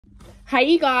Hey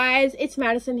you guys, it's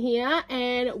Madison here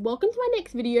and welcome to my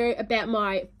next video about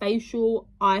my facial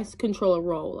ice controller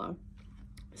roller.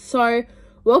 So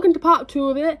welcome to part 2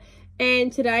 of it,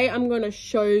 and today I'm going to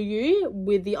show you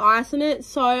with the ice in it.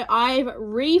 So I've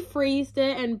refreezed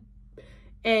it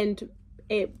and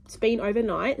it's been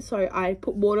overnight, so I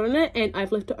put water in it and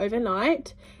I've left it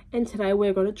overnight, and today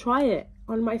we're going to try it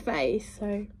on my face.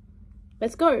 So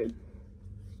let's go.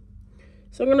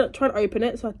 So I'm going to try to open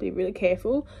it, so I have to be really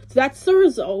careful. So that's the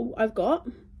result I've got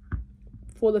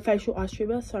for the facial ice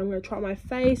tuber. So I'm going to try my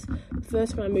face.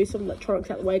 First, I'm going to move some electronics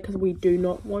out of the way because we do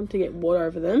not want to get water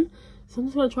over them. So I'm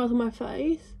just going to try it on my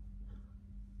face.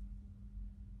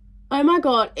 Oh my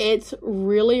god, it's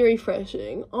really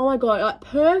refreshing. Oh my god, like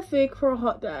perfect for a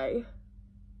hot day.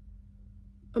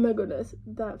 Oh my goodness,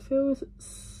 that feels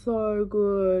so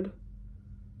good.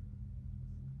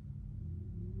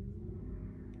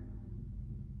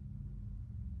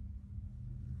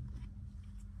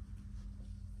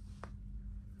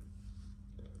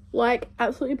 Like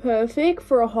absolutely perfect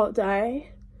for a hot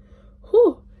day.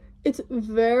 Whew, it's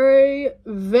very,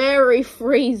 very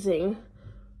freezing.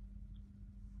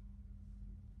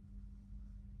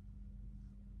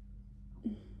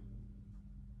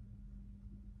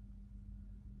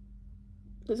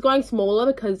 It's going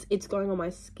smaller because it's going on my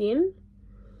skin.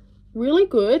 Really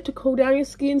good to cool down your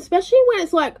skin, especially when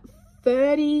it's like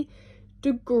 30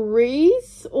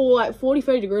 degrees or like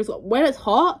 40-30 degrees. When it's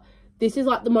hot, this is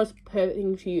like the most perfect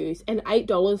thing to use. And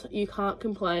 $8, you can't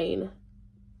complain.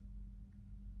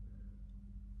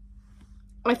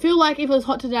 I feel like if it was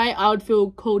hot today, I would feel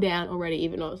cooled down already,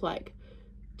 even though it's like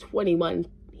 21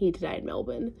 here today in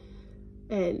Melbourne.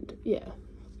 And yeah.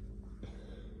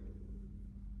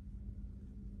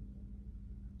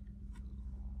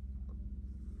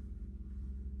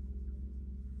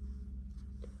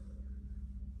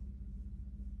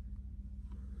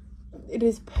 It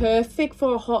is perfect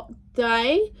for a hot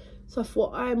day, so I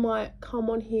thought I might come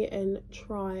on here and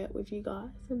try it with you guys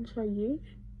and show you.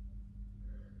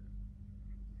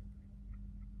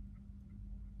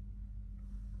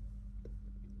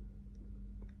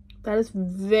 That is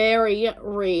very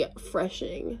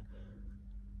refreshing.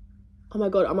 Oh my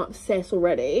god, I'm obsessed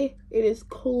already. It is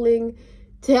cooling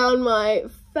down my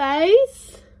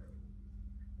face.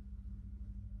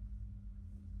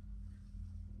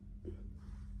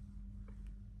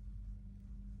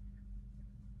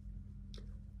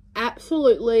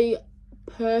 Absolutely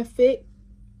perfect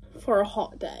for a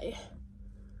hot day.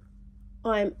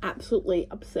 I'm absolutely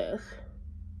obsessed.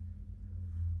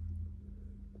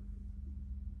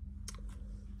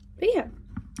 But yeah,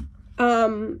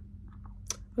 I'm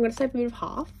gonna save a bit of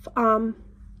half. I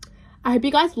hope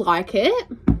you guys like it.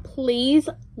 Please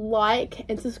like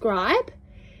and subscribe.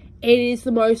 It is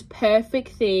the most perfect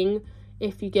thing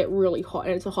if you get really hot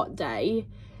and it's a hot day.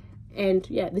 And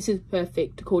yeah, this is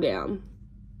perfect to cool down.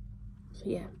 So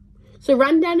yeah, so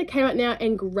run down to Kmart now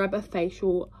and grab a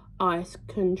facial ice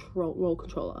roll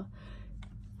controller.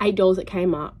 $8 at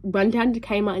Kmart. Run down to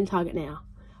Kmart and Target now.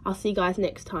 I'll see you guys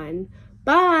next time.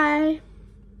 Bye.